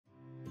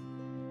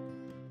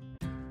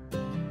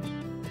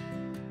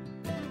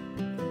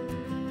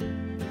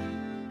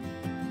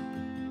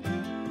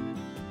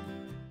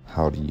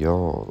Howdy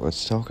y'all,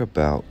 let's talk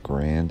about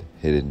grand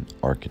hidden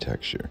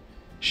architecture,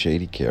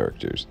 shady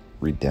characters,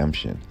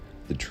 redemption,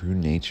 the true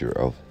nature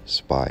of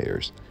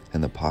spires,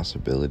 and the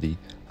possibility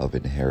of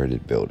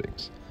inherited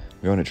buildings.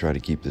 We want to try to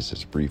keep this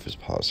as brief as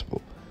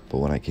possible, but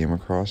when I came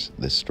across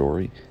this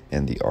story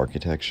and the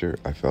architecture,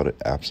 I felt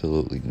it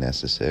absolutely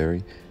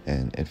necessary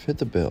and it fit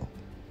the bill.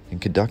 In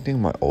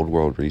conducting my old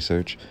world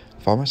research,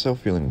 I found myself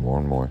feeling more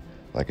and more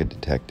like a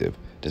detective.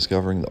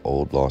 Discovering the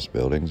old lost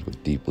buildings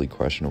with deeply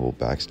questionable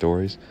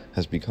backstories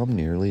has become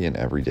nearly an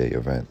everyday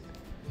event.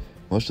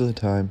 Most of the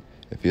time,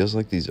 it feels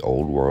like these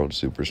old world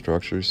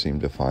superstructures seem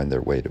to find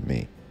their way to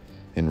me.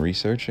 In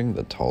researching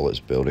the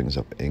tallest buildings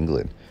of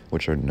England,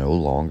 which are no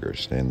longer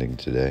standing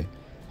today,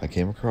 I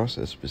came across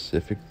a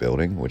specific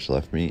building which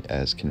left me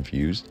as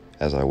confused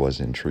as I was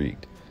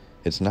intrigued.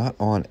 It's not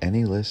on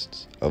any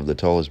lists of the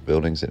tallest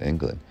buildings in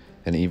England,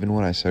 and even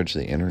when I searched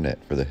the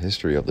internet for the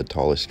history of the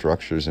tallest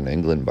structures in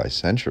England by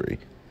century,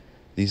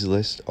 these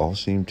lists all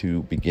seem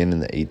to begin in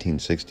the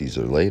 1860s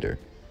or later.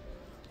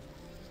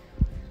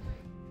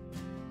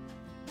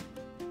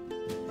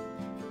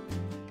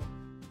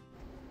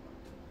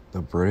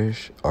 The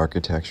British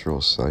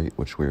architectural site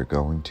which we are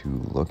going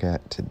to look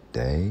at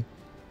today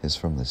is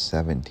from the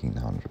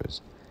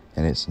 1700s,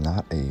 and it's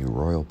not a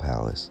royal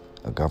palace,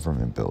 a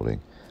government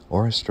building,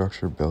 or a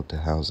structure built to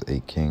house a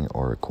king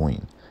or a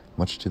queen.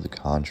 Much to the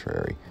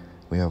contrary,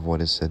 we have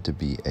what is said to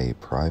be a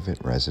private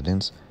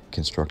residence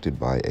constructed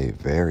by a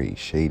very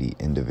shady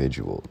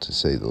individual, to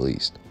say the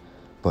least.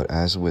 But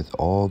as with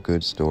all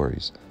good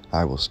stories,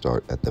 I will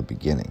start at the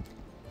beginning.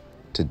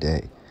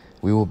 Today,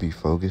 we will be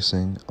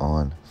focusing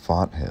on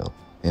Fonthill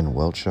in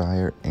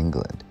Wiltshire,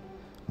 England.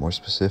 More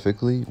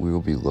specifically, we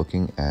will be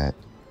looking at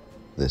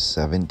the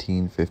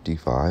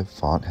 1755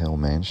 Fonthill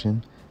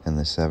Mansion and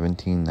the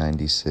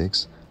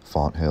 1796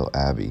 Fonthill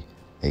Abbey,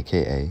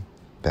 aka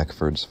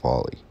Beckford's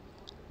Folly.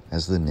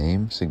 As the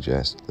name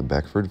suggests, the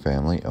Beckford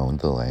family owned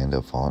the land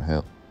of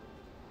Fonthill.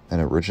 An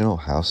original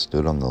house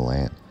stood on the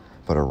land,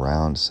 but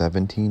around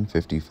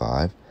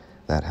 1755,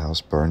 that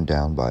house burned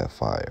down by a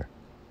fire.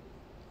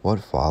 What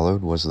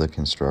followed was the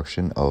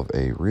construction of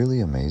a really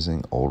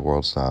amazing old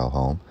world style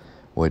home,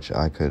 which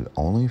I could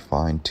only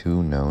find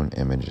two known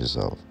images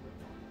of.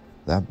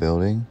 That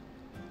building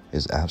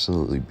is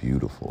absolutely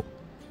beautiful.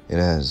 It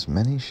has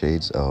many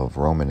shades of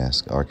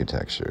Romanesque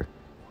architecture,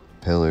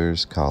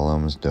 pillars,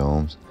 columns,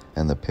 domes,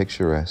 and the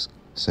picturesque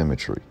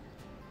symmetry.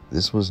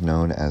 This was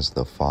known as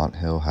the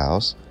Fonthill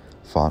House,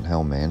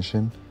 Fonthill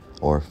Mansion,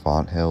 or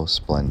Fonthill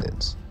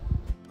Splendens.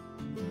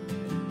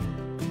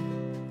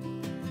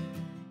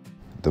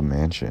 The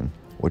mansion,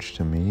 which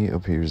to me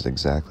appears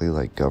exactly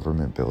like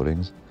government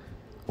buildings,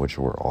 which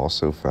were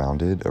also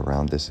founded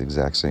around this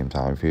exact same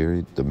time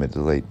period, the mid to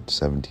late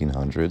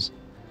 1700s,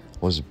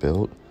 was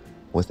built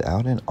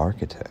without an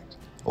architect,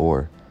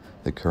 or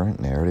the current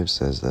narrative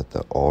says that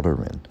the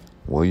alderman,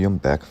 William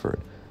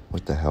Beckford,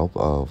 with the help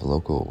of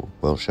local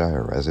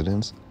Wiltshire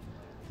residents,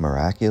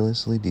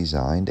 miraculously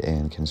designed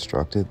and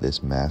constructed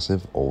this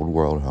massive old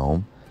world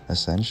home,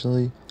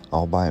 essentially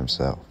all by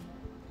himself.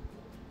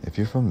 If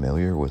you're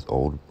familiar with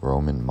old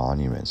Roman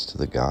monuments to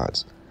the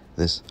gods,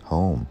 this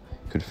home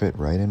could fit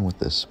right in with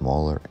the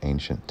smaller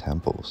ancient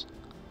temples.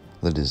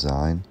 The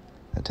design,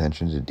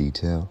 attention to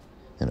detail,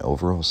 and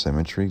overall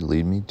symmetry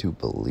lead me to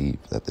believe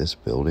that this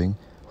building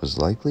was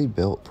likely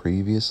built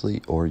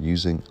previously or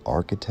using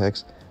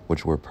architects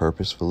which were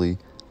purposefully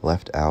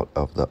left out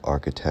of the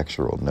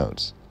architectural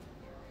notes.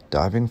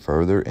 Diving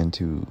further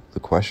into the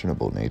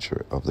questionable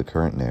nature of the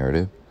current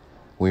narrative,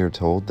 we are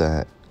told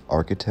that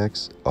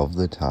architects of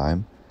the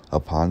time,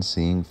 upon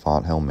seeing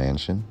Fonthill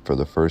Mansion for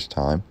the first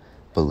time,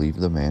 believed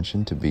the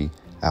mansion to be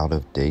out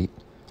of date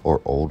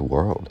or old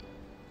world,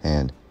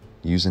 and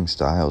using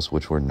styles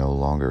which were no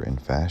longer in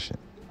fashion.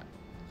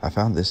 I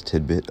found this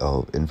tidbit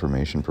of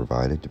information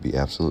provided to be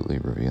absolutely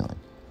revealing.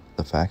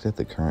 The fact that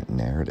the current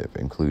narrative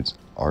includes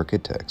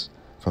architects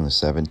from the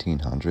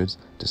 1700s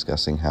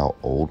discussing how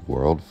old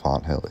world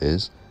Fonthill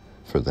is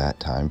for that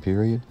time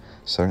period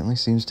certainly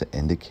seems to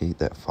indicate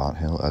that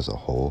Fonthill as a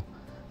whole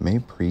may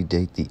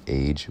predate the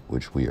age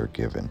which we are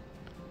given.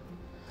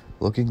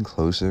 Looking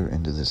closer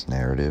into this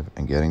narrative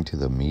and getting to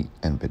the meat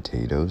and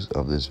potatoes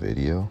of this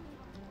video,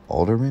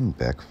 Alderman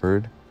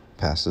Beckford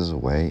passes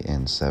away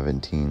in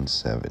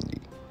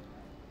 1770.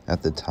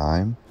 At the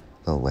time,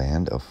 the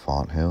land of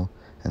Fonthill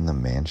and the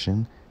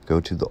mansion go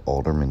to the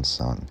alderman's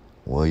son,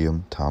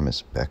 William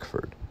Thomas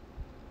Beckford.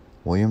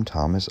 William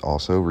Thomas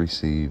also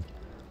received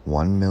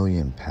 £1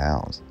 million,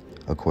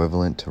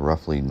 equivalent to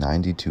roughly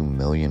 £92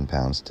 million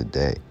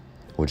today,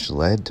 which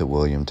led to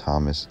William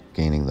Thomas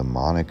gaining the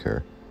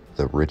moniker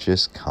the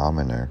richest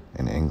commoner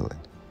in England.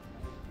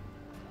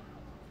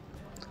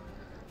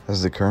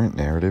 As the current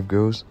narrative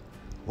goes,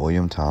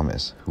 William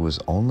Thomas, who was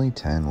only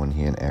 10 when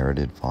he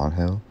inherited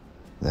Fonthill,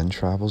 then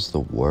travels the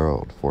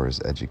world for his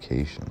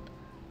education.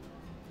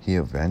 He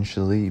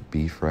eventually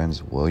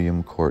befriends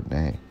William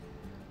Courtenay,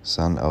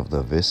 son of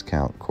the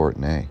Viscount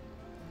Courtenay.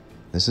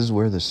 This is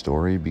where the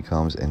story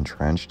becomes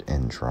entrenched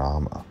in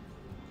drama.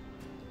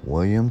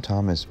 William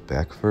Thomas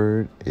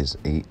Beckford is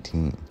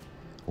 18.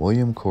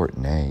 William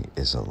Courtenay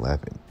is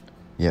 11.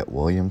 Yet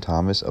William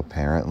Thomas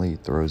apparently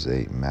throws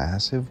a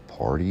massive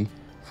party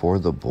for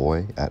the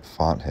boy at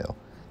Fonthill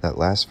that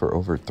lasts for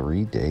over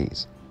 3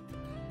 days.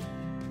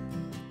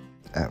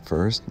 At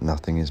first,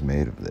 nothing is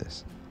made of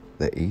this.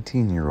 The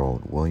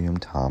 18-year-old William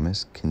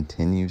Thomas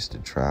continues to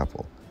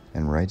travel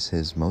and writes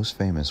his most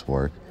famous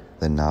work,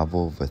 the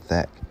novel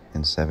Fonthill,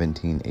 in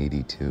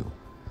 1782.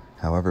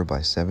 However, by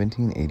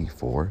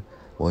 1784,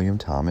 William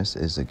Thomas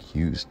is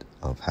accused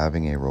of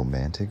having a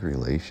romantic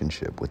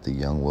relationship with the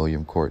young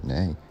William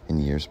Courtenay in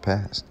years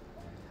past.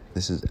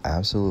 This is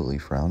absolutely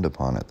frowned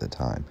upon at the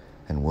time,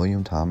 and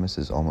William Thomas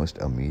is almost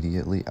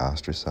immediately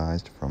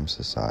ostracized from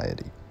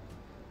society.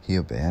 He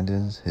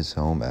abandons his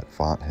home at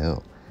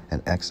Fonthill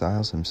and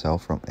exiles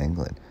himself from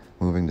England,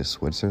 moving to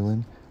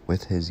Switzerland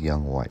with his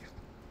young wife.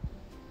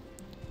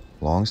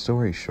 Long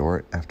story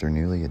short, after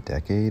nearly a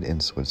decade in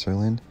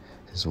Switzerland,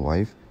 his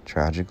wife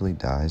tragically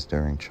dies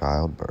during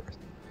childbirth,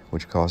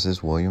 which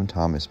causes William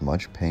Thomas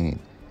much pain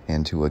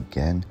and to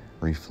again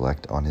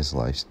reflect on his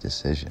life's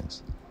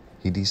decisions.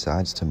 He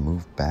decides to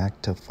move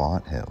back to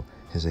Fonthill,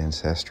 his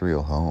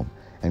ancestral home,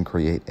 and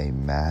create a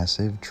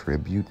massive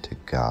tribute to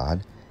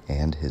God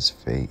and his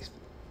faith.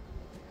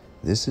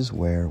 This is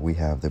where we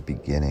have the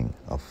beginning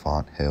of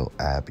Fonthill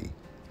Abbey.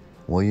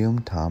 William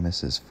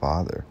Thomas's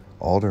father,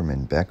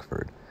 Alderman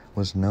Beckford,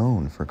 was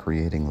known for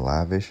creating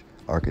lavish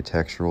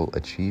architectural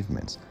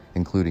achievements,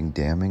 including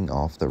damming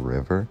off the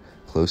river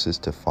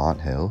closest to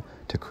Fonthill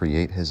to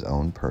create his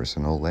own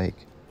personal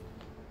lake.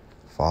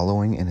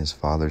 Following in his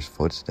father's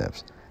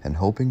footsteps and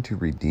hoping to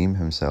redeem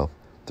himself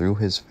through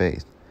his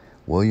faith,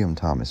 William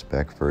Thomas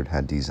Beckford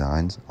had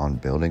designs on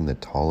building the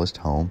tallest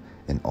home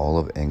in all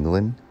of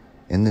England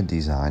in the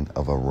design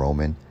of a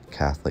Roman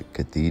Catholic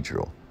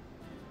cathedral.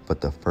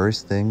 But the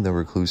first thing the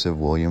reclusive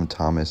William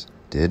Thomas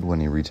did when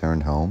he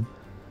returned home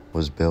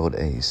was build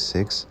a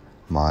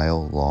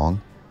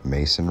 6-mile-long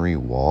masonry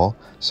wall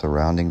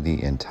surrounding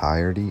the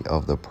entirety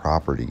of the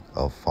property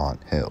of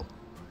Fonthill.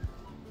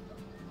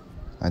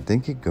 I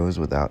think it goes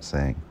without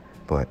saying,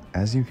 but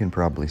as you can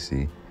probably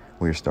see,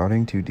 we're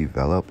starting to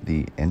develop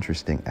the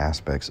interesting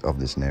aspects of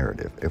this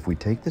narrative. If we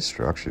take the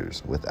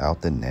structures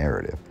without the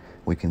narrative,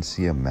 we can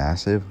see a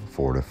massive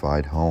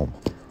fortified home,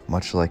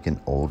 much like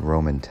an old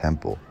Roman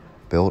temple,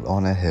 built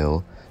on a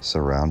hill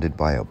surrounded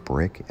by a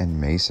brick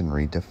and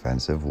masonry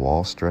defensive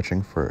wall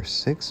stretching for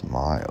 6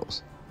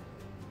 miles.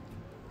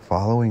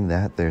 Following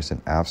that, there's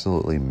an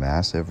absolutely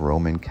massive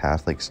Roman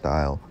Catholic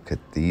style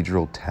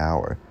cathedral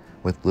tower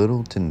with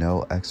little to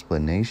no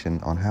explanation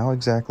on how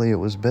exactly it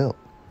was built.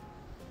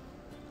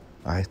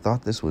 I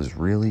thought this was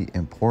really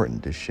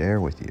important to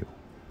share with you.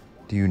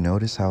 Do you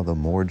notice how the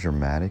more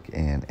dramatic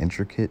and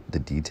intricate the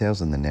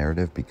details in the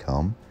narrative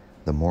become,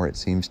 the more it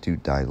seems to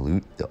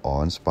dilute the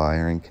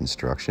awe-inspiring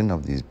construction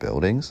of these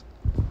buildings?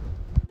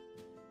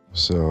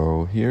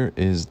 So here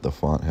is the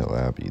Fonthill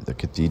Abbey, the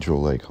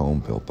cathedral-like home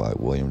built by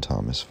William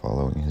Thomas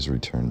following his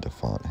return to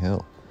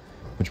Fonthill,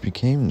 which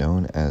became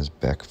known as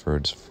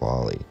Beckford's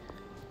Folly.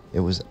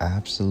 It was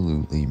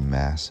absolutely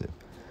massive.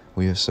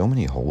 We have so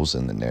many holes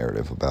in the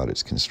narrative about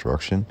its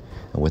construction,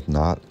 and with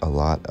not a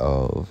lot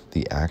of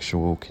the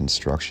actual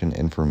construction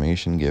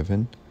information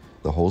given,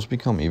 the holes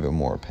become even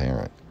more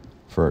apparent.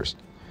 First,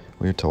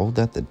 we are told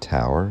that the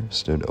tower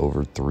stood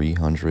over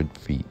 300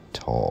 feet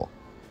tall.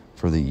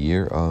 For the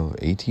year of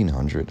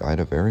 1800, I had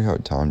a very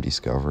hard time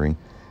discovering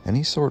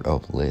any sort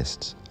of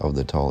lists of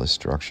the tallest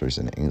structures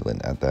in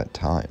England at that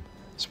time,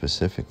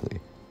 specifically.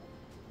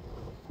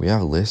 We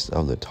have lists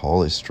of the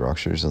tallest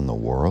structures in the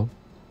world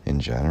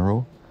in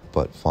general,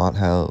 but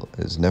Fonthill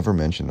is never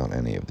mentioned on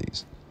any of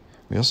these.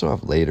 We also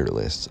have later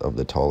lists of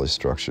the tallest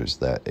structures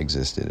that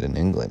existed in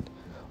England,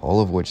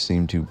 all of which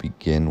seem to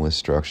begin with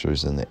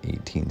structures in the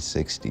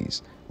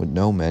 1860s, with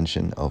no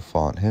mention of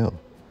Fonthill.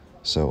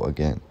 So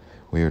again,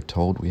 we are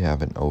told we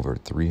have an over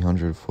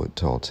 300-foot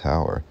tall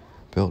tower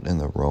built in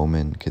the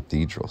Roman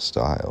cathedral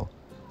style,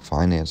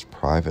 financed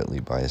privately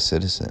by a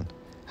citizen,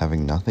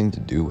 having nothing to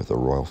do with the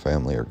royal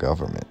family or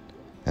government,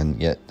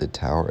 and yet the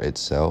tower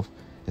itself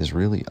is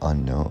really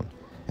unknown,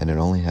 and it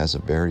only has a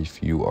very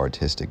few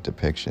artistic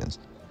depictions,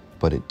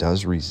 but it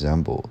does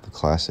resemble the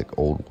classic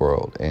old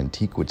world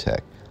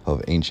Antiquitech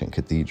of ancient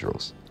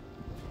cathedrals.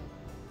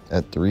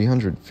 At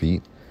 300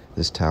 feet,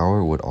 this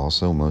tower would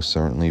also most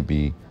certainly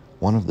be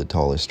one of the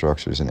tallest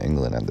structures in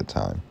England at the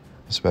time,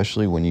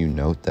 especially when you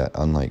note that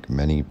unlike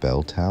many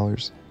bell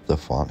towers, the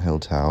Fonthill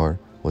Tower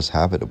was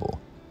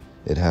habitable.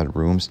 It had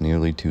rooms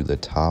nearly to the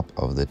top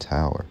of the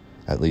tower,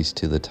 at least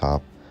to the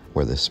top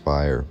where the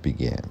spire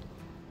began.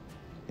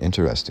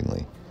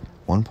 Interestingly,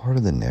 one part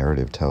of the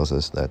narrative tells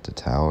us that the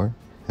tower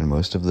and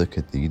most of the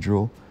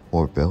cathedral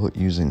were built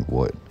using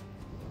wood.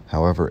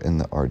 However, in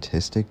the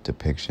artistic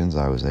depictions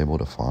I was able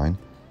to find,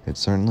 it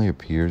certainly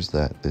appears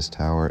that this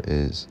tower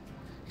is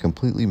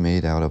completely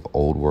made out of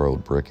old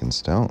world brick and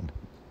stone.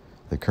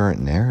 The current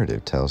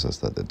narrative tells us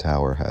that the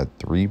tower had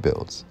 3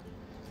 builds.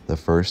 The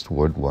first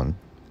wood one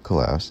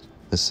collapsed,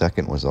 the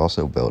second was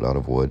also built out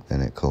of wood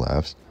and it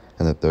collapsed,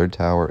 and the third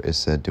tower is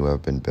said to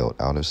have been built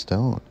out of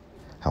stone.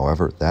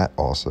 However, that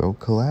also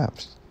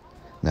collapsed.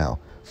 Now,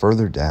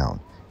 further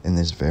down, in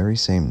this very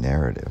same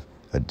narrative,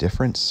 a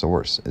different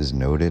source is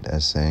noted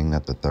as saying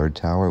that the third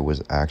tower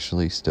was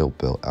actually still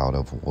built out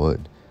of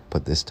wood,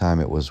 but this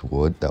time it was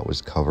wood that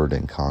was covered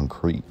in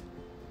concrete.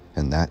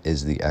 And that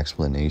is the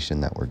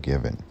explanation that we're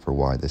given for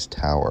why this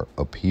tower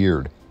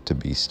appeared to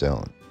be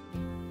stone.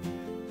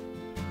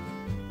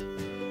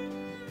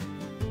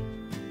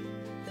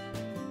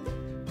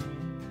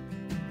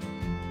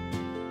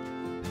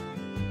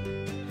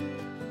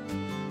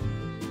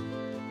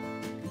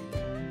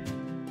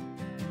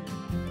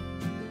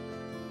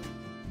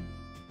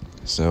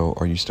 So,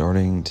 are you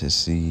starting to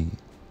see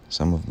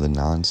some of the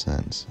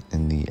nonsense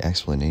in the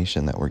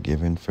explanation that we're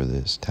given for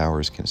this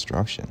tower's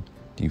construction?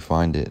 Do you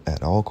find it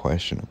at all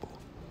questionable?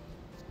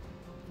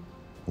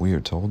 We are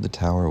told the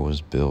tower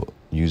was built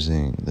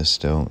using the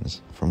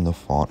stones from the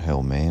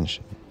Fonthill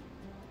mansion.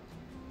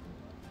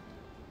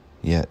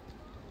 Yet,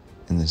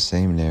 in the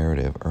same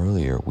narrative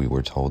earlier, we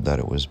were told that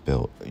it was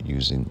built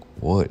using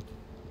wood.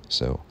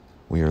 So,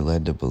 we are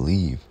led to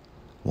believe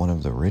one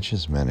of the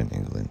richest men in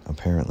England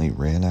apparently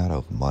ran out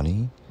of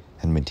money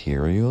and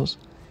materials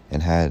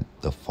and had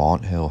the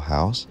Fonthill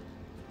house,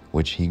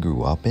 which he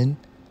grew up in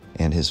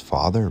and his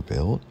father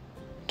built,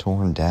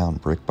 torn down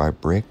brick by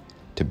brick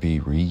to be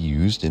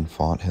reused in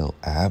Fonthill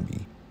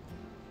Abbey.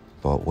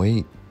 But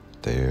wait,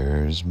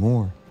 there's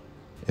more.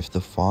 If the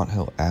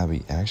Fonthill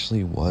Abbey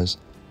actually was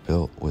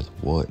built with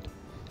wood,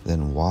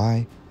 then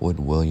why would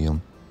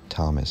William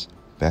Thomas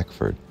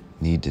Beckford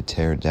need to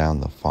tear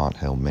down the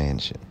Fonthill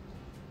mansion?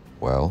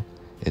 Well,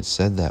 it's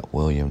said that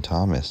William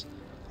Thomas,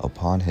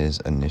 upon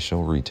his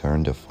initial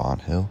return to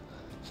Fonthill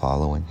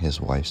following his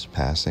wife's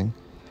passing,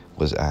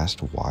 was asked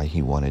why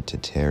he wanted to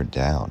tear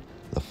down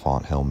the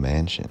Fonthill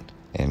mansion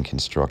and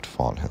construct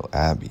Fonthill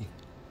Abbey.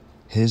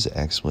 His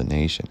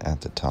explanation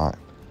at the time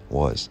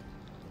was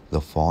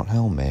the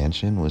Fonthill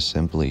mansion was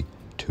simply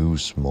too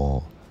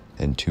small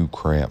and too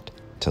cramped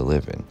to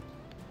live in.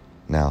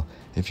 Now,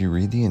 if you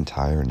read the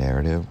entire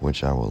narrative,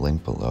 which I will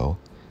link below,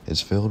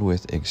 it's filled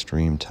with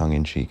extreme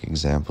tongue-in-cheek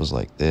examples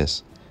like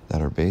this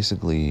that are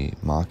basically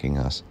mocking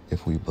us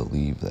if we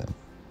believe them.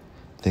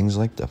 Things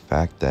like the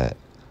fact that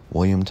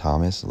William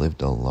Thomas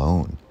lived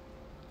alone,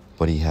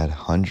 but he had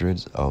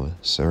hundreds of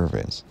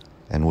servants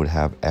and would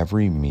have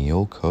every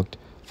meal cooked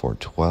for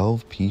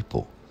 12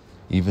 people,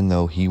 even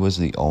though he was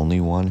the only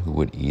one who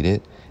would eat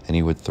it and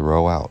he would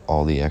throw out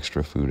all the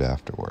extra food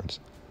afterwards.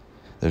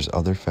 There's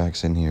other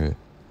facts in here,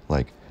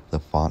 like the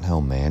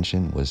Fonthill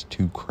mansion was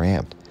too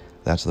cramped.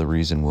 That's the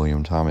reason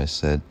William Thomas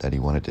said that he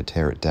wanted to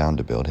tear it down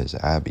to build his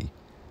abbey.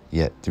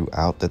 Yet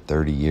throughout the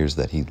 30 years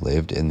that he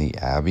lived in the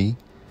abbey,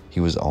 he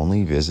was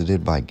only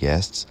visited by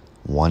guests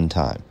one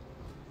time.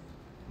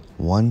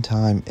 One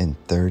time in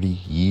 30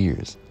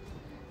 years.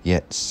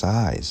 Yet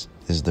size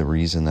is the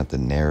reason that the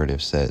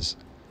narrative says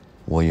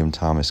William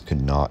Thomas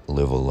could not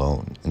live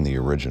alone in the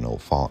original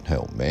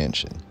Fonthill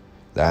mansion.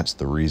 That's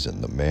the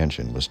reason the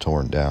mansion was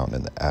torn down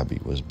and the abbey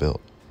was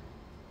built.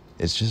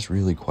 It's just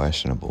really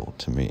questionable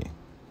to me.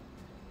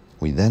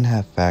 We then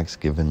have facts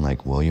given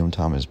like William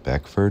Thomas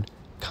Beckford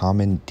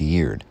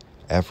commandeered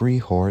every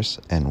horse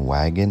and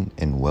wagon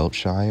in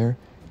Wiltshire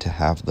to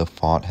have the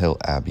Fonthill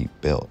Abbey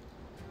built,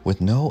 with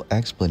no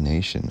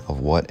explanation of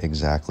what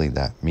exactly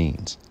that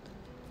means.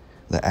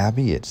 The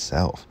abbey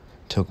itself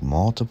took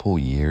multiple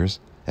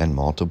years and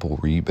multiple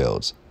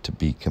rebuilds to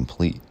be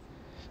complete,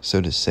 so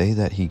to say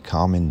that he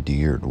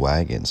commandeered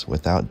wagons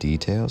without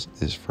details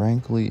is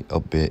frankly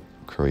a bit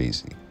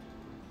crazy.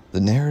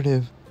 The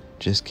narrative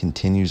just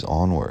continues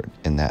onward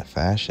in that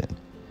fashion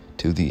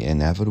to the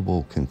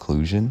inevitable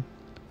conclusion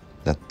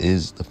that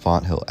is the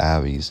Fonthill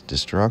Abbey's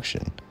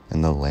destruction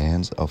and the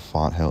lands of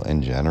Fonthill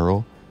in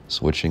general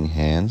switching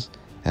hands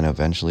and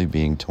eventually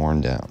being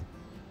torn down.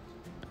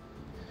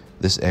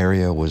 This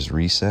area was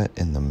reset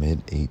in the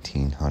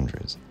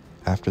mid-1800s.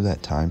 After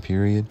that time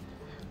period,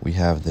 we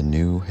have the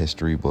new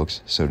history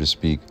books, so to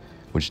speak,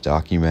 which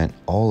document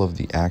all of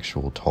the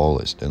actual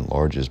tallest and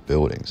largest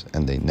buildings,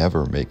 and they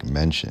never make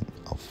mention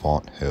of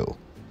Fonthill.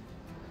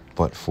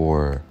 But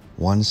for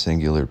one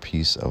singular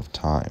piece of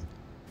time,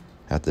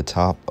 at the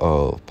top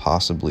of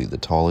possibly the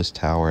tallest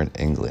tower in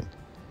England,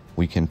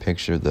 we can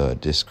picture the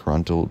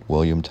disgruntled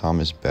William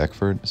Thomas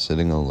Beckford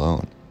sitting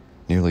alone,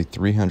 nearly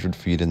 300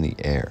 feet in the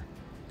air,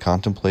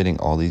 contemplating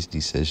all these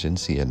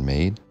decisions he had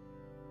made.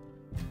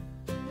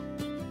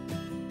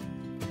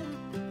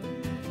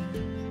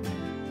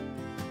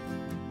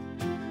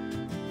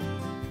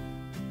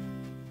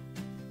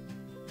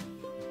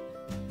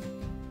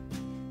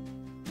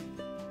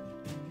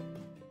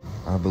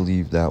 I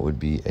believe that would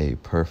be a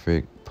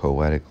perfect,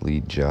 poetically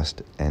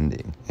just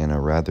ending in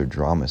a rather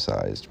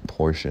dramatized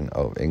portion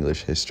of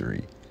English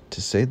history,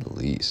 to say the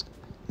least.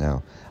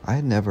 Now, I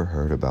had never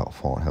heard about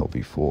Fonthill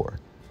before,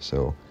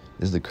 so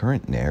is the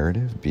current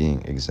narrative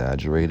being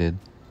exaggerated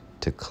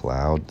to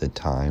cloud the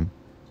time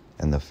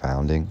and the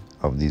founding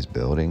of these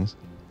buildings?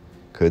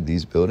 Could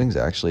these buildings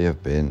actually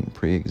have been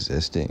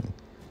pre-existing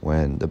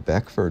when the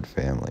Beckford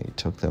family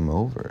took them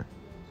over?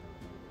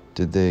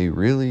 Did they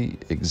really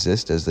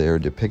exist as they are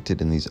depicted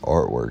in these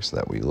artworks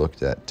that we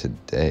looked at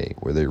today?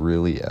 Were they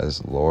really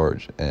as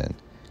large and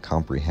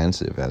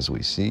comprehensive as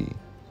we see?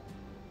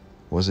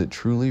 Was it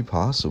truly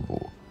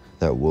possible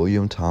that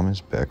William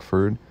Thomas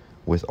Beckford,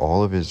 with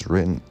all of his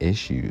written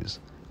issues,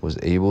 was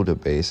able to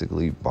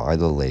basically buy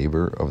the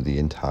labor of the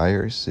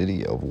entire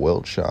city of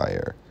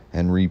Wiltshire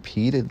and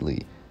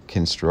repeatedly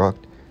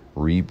construct,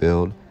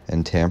 rebuild,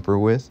 and tamper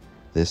with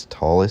this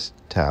tallest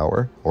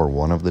tower, or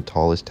one of the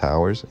tallest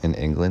towers in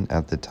England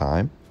at the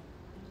time?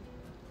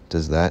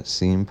 Does that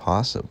seem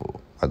possible?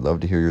 I'd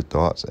love to hear your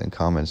thoughts and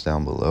comments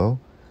down below.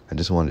 I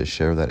just wanted to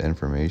share that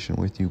information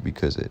with you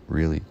because it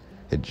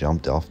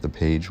jumped off the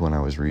page when I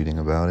was reading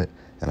about it,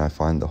 and I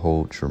find the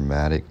whole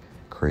traumatic,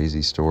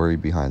 crazy story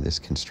behind this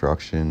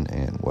construction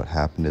and what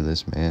happened to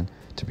this man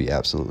to be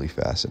absolutely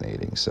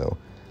fascinating. So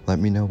let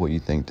me know what you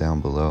think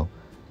down below.